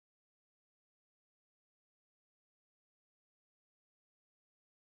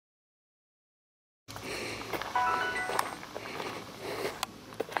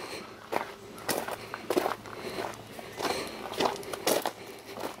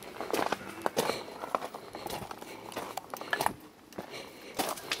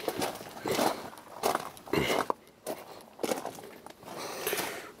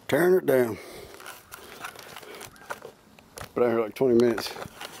Tearing it down. Been out here like 20 minutes.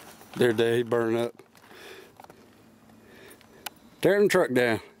 Their day burning up. Tearing the truck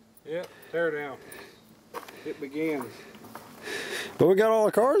down. Yep, tear down. It begins. But we got all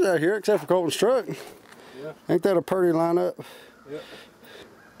the cars out here except for Colton's truck. Yeah. Ain't that a pretty lineup? Yep.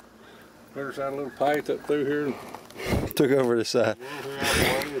 There's that little path up through here. Took over this side.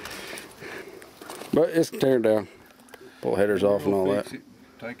 But it's tearing down. Pull headers off and all that.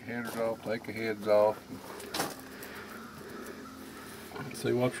 Take the headers off, take the heads off.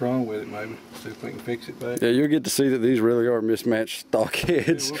 See what's wrong with it, maybe. See if we can fix it back. Yeah, you'll get to see that these really are mismatched stock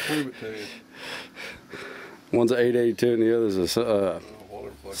heads. Yeah, we'll prove it to you. One's an 882 and the other's a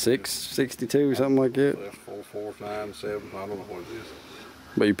 662, something like that. That's 4, 4, 9, 7. I don't know what it is.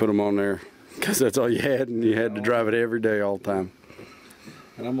 But you put them on there because that's all you had, and you had to drive it every day all the time.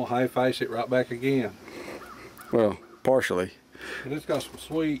 And I'm gonna high face it right back again. Well, partially. But it's got some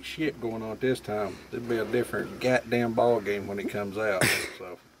sweet shit going on this time. It'll be a different goddamn ball game when it comes out.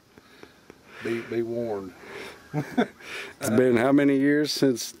 So be warned. It's been how many years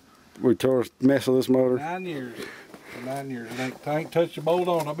since we tore mess with this motor? 9 years. 9 years. I ain't touched a bolt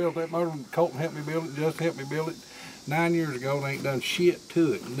on. I built that motor. Colton helped me build it. Justin helped me build it. 9 years ago, they ain't done shit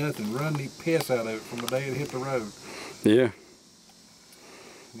to it. Nothing. Run the piss out of it from the day it hit the road. Yeah.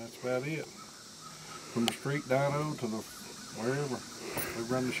 And that's about it. From the street dyno to the wherever. We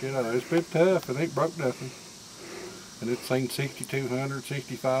run the shit out of it. It's been tough. It ain't broke nothing. And it's seen 6,200,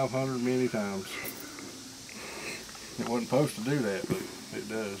 6,500 many times. It wasn't supposed to do that, but it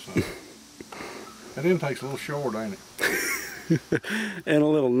does. So. That intake's a little short, ain't it? And a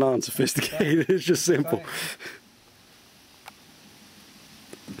little non-sophisticated. It's just simple.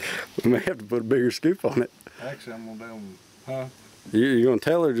 We may have to put a bigger scoop on it. Actually, I'm gonna do, huh? You're gonna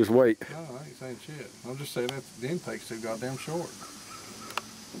tell her, just wait. No, I ain't saying shit. I'm just saying that the intake's too goddamn short.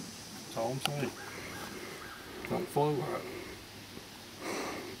 That's all I'm saying. Don't flow right.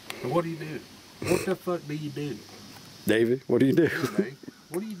 So what do you do? What the fuck do you do? David, what do you do? Hey, Dave,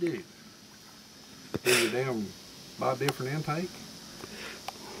 what do you do? Do you damn buy a different intake?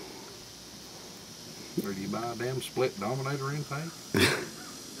 Or do you buy a damn split dominator intake?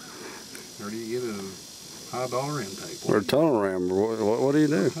 Or do you get a high dollar intake? Or a tunnel ram, or what do you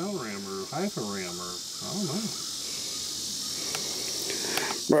do? A tunnel ram or half a ram or I don't know.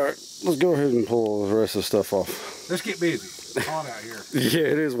 Right, let's go ahead and pull the rest of the stuff off. Let's get busy. It's hot out here.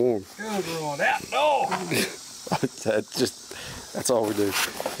 Yeah, it is warm. Good, we're on outdoors. That's all we do.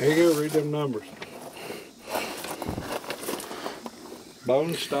 Here you go, read them numbers.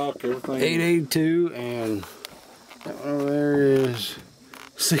 Bone stock, everything. 882 and that one over there is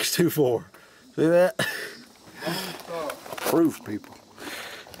 624. See that? Proof, people.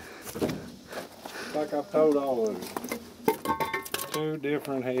 Like I've told all of you. 2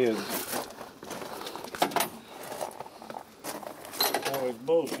 different heads. Oh, it's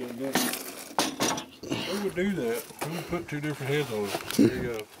bullshit, isn't it? Who would do that? Who would put 2 different heads on it? There you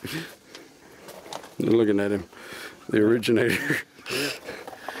go. You're looking at him. The originator. Yeah.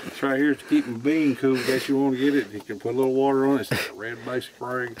 It's right here to keep the bean cool in case you want to get it. You can put a little water on it. It's like a red basic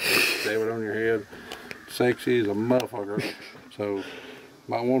ring. Stab it on your head. Sexy as a motherfucker. So,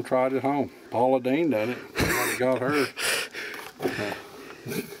 might want to try it at home. Paula Dean done it. Already got her.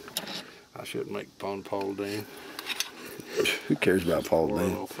 I shouldn't make fun of Paula Dean. Who cares about Paula Dean?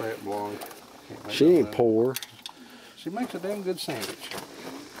 Little fat blonde. She ain't poor. She makes a damn good sandwich.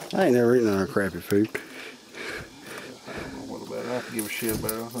 I ain't never eaten her crappy food. I don't know what about it. I have to give a shit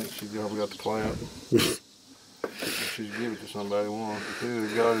about it. I think she's probably got the clout. If she'd give it to somebody once, if you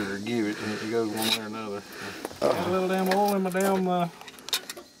got it or give it, and it goes one way or another. Got a little damn oil in my damn,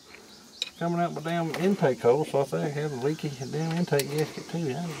 coming out my damn intake hole, so I think I have a leaky damn intake gasket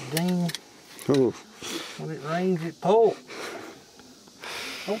too. Dang. Ooh. When it rains, it pulls.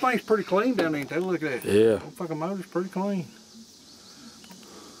 Whole thing's pretty clean down there, ain't they? Look at that. Yeah. Whole fucking motor's pretty clean.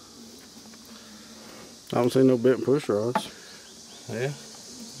 I don't see no bent push rods. Yeah.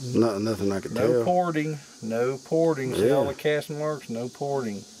 Nothing I could No tell. porting. No porting. See Yeah. all the casting marks? No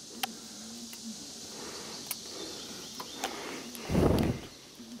porting.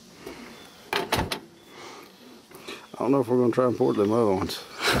 I don't know if we're gonna try and port them other ones.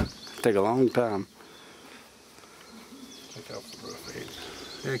 Take a long time. Take off the rough edge.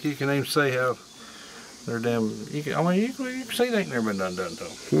 Yeah, you can even see how they're damn. You can see they ain't never been done to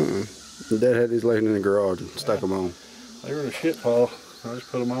them. Dad had these laying in the garage and stuck them on. They were in a shit pile. I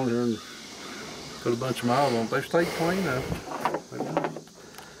just put them on here and put a bunch of miles on. They've stayed clean though.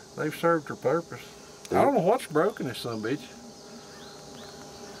 They've served their purpose. I don't know what's broken this son of a bitch.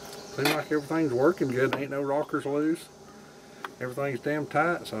 Seems like everything's working good. Ain't no rockers loose. everything's damn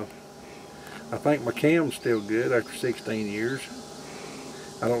tight, so I think my cam's still good after 16 years.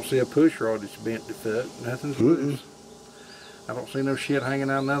 I don't see a push rod that's bent to foot. Nothing's loose. I don't see no shit hanging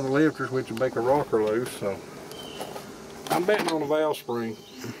out in the other lifters, which would make a rocker loose, so I'm betting on a valve spring.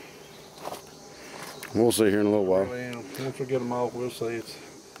 We'll see here in a little while. Well, once we get them off, we'll see. It's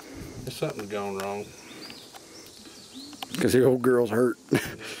something's gone wrong. Because the old girl's hurt. Yeah,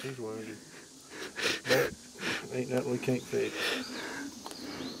 she's wounded. But ain't nothing we can't fix.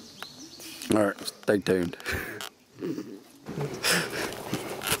 Alright, stay tuned.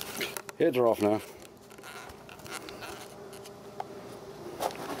 Heads are off now.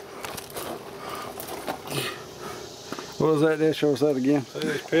 What was that there? Show us that again. See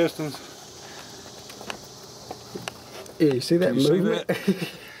these pistons? Yeah, you see that movement?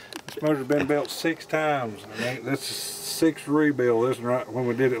 This motor's been built 6 times. I mean, this is 6th rebuild. This is right when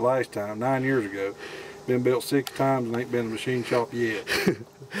we did it last time, 9 years ago. Been built 6 times and ain't been in a machine shop yet.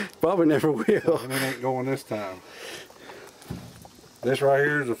 Probably never will. And it ain't going this time. This right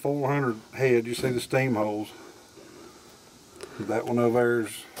here is a 400 head. You see the steam holes. That one over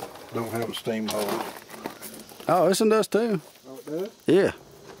there's don't have a steam hole. Oh, this one does too. Oh, it does? Yeah.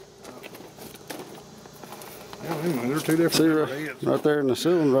 Yeah, they're 2 different See heads. right there in the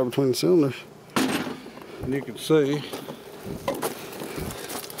cylinder, right between the cylinders. And you can see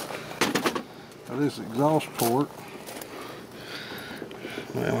this exhaust port.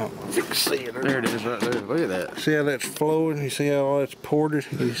 Well, you can see it. There it is right there. Look at that. See how that's flowing? You see how all that's ported?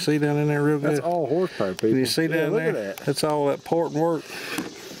 You see down in there real good? That's all horsepower, people. Can you see down look there? At that. That's all that port and work.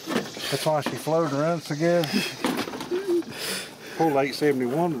 That's why she flowed and runs together. Pulled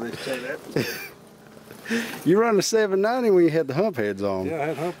 871 to this, say that. You run the 790 when you had the hump heads on. Yeah, I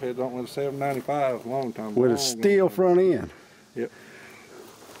had hump heads on with a 795 a long time ago. With a steel front end. Yep.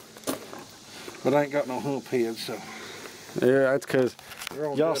 But I ain't got no hump heads, so. Yeah, that's because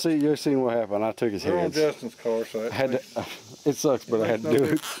y'all seen what happened. I took his They're on heads. Justin's car, so it, Had to, it sucks, but I had to do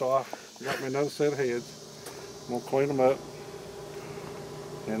it. So I got me another set of heads. I'm gonna clean them up,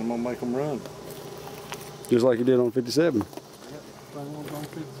 and I'm gonna make them run. Just like you did on 57. Yep, same one's on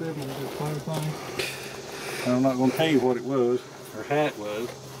 57, we did the same thing. And I'm not gonna tell you what it was, or how it was.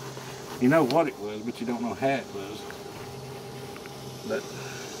 You know what it was, but you don't know how it was. But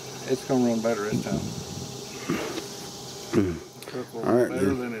it's gonna run better this time. All right,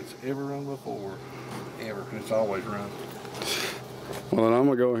 better than it's ever run before. Ever. It's always run. Well, then I'm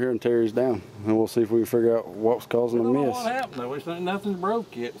going to go here and tear these down, and we'll see if we can figure out what's causing I the don't know miss. what happened though. It's not, nothing's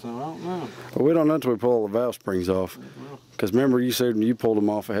broke yet, so I don't know. Well, we don't know until we pull all the valve springs off. Because remember you said when you pulled them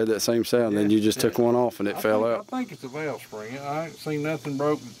off, it had that same sound, then you just took one off and it fell out. I think it's a valve spring. I ain't seen nothing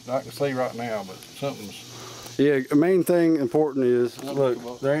broke that I can see right now, but something's... Yeah, the main thing important is,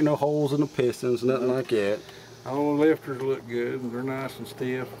 look, there ain't no holes in the pistons, nothing like that. All the lifters look good, and they're nice and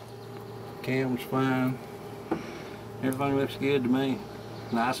stiff. Cam's fine. Everything looks good to me.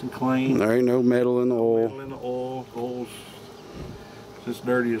 Nice and clean. There ain't no metal in the oil. Metal in the oil. Oil's just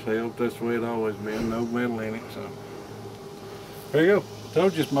dirty as hell. That's the way it always been. No metal in it, so. There you go.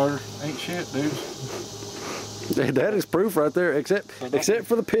 Told you this motor ain't shit, dude. That is proof right there, except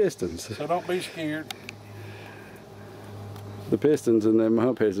for the pistons. So don't be scared. The pistons and them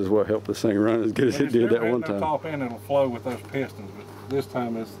hump heads is what helped this thing run as good as it did that one time. Top end it'll flow with those pistons, but this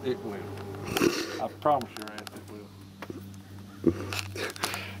time it will. I promise your ass it will.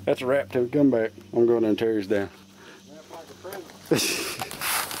 That's a wrap till we come back. I'm going there and tear these down.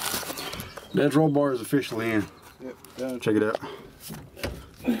 Dad's roll bar is officially in. Yep, done. Check it out.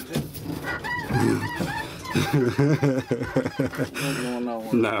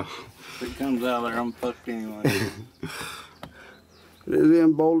 No. If it comes out there, I'm fucked anyway. It is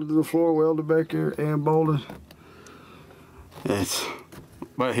in bolted to the floor, welded back here and bolted.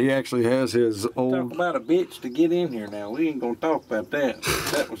 But he actually has his old... Talk about a bitch to get in here now. We ain't gonna talk about that.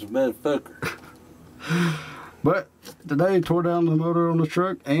 That was a motherfucker. But today he tore down the motor on the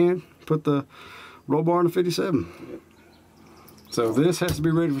truck and put the roll bar in the 57. Yep. So this has to be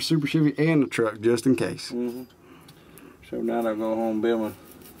ready for Super Chevy and the truck just in case. So now I'll go home and build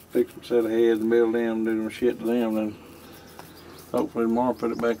fix a set of heads and build them, do my shit to them, then hopefully tomorrow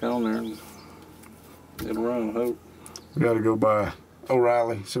put it back on there and it'll run, I hope. We gotta go by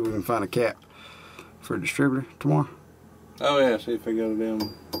O'Reilly so we can find a cap for a distributor tomorrow. Oh yeah, see if I got a damn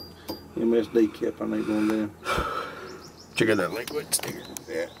MSD cap I need one of them. Check out that liquid sticker.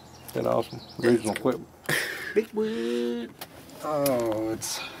 Yeah. That awesome. Original equipment. Big wood. Oh,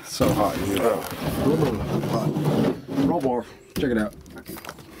 it's so hot in here. Roll bar. Check it out.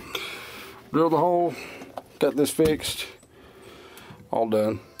 Drilled the hole. Got this fixed. All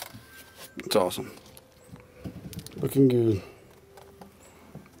done. It's awesome. Looking good.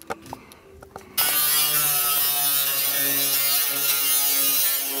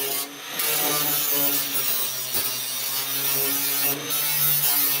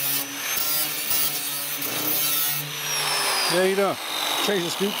 Yeah, you done. Changing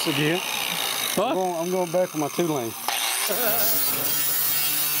scoops again. Huh? I'm going back with my 2-lane.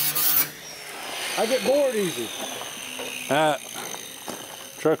 I get bored easy. Alright.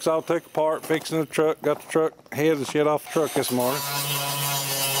 Truck's all took apart, fixing the truck. Got the truck heads and shit off the truck this morning.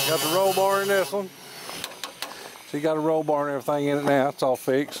 Got the roll bar in this one. So you got a roll bar and everything in it now. It's all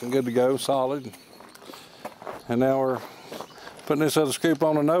fixed and good to go, solid. And now we're putting this other scoop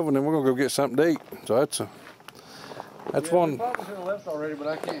on the oven and we're gonna go get something to eat. So that's one. We probably should have left already, but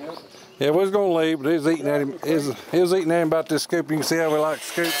I can't help it. Yeah, we was gonna leave, but he was eating at him. He was eating at him about this scoop. You can see how we like to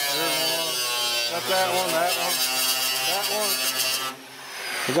scoop. Got that one, that one.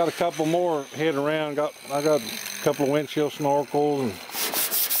 We got a couple more heading around. I got a couple of windshield snorkels and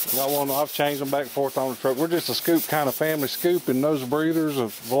got one. I've changed them back and forth on the truck. We're just a scoop kind of family, scooping nose breathers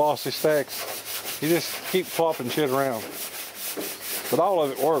of velocity stacks. You just keep flopping shit around. But all of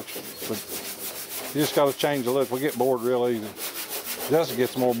it works. But you just got to change the look. We get bored real easy. Justin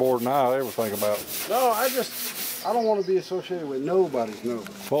gets more bored than I ever think about. No, I don't want to be associated with nobody's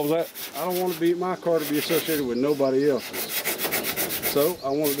number. What was that? I don't want to be my car to be associated with nobody else's. So I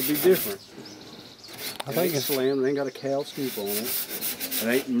want it to be different. I think it's slammed. It ain't got a cow scoop on it. It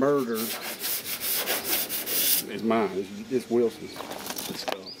ain't murdered. It's mine. It's Wilson's. It's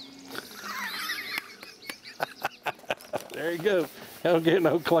stuff. There you go. Don't get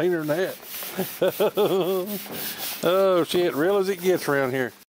no cleaner than that. Oh shit, real as it gets around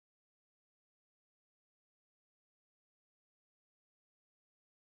here.